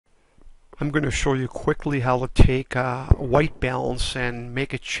I'm going to show you quickly how to take white balance and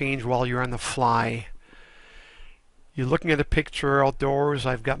make a change while you're on the fly. You're looking at a picture outdoors.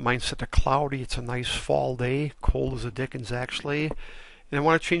 I've got mine set to cloudy. It's a nice fall day, cold as a dickens actually. And I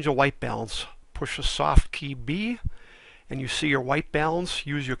want to change the white balance. Push the soft key B and you see your white balance.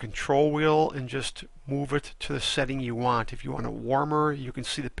 Use your control wheel and just move it to the setting you want. If you want it warmer, you can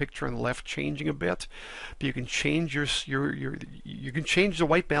see the picture on the left changing a bit. But you can change you can change the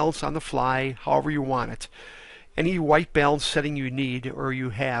white balance on the fly however you want it. Any white balance setting you need or you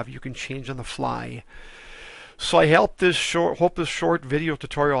have, you can change on the fly. So I hope this short video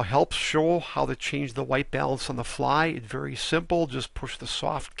tutorial helps show how to change the white balance on the fly. It's very simple. Just push the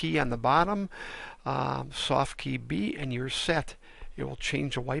soft key on the bottom, soft key B, and you're set. It will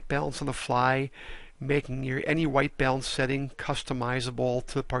change the white balance on the fly, making any white balance setting customizable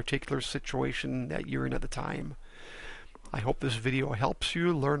to the particular situation that you're in at the time. I hope this video helps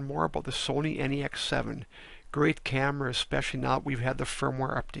you learn more about the Sony Nex. Great camera, especially now that we've had the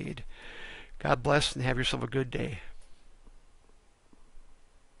firmware update. God bless and have yourself a good day.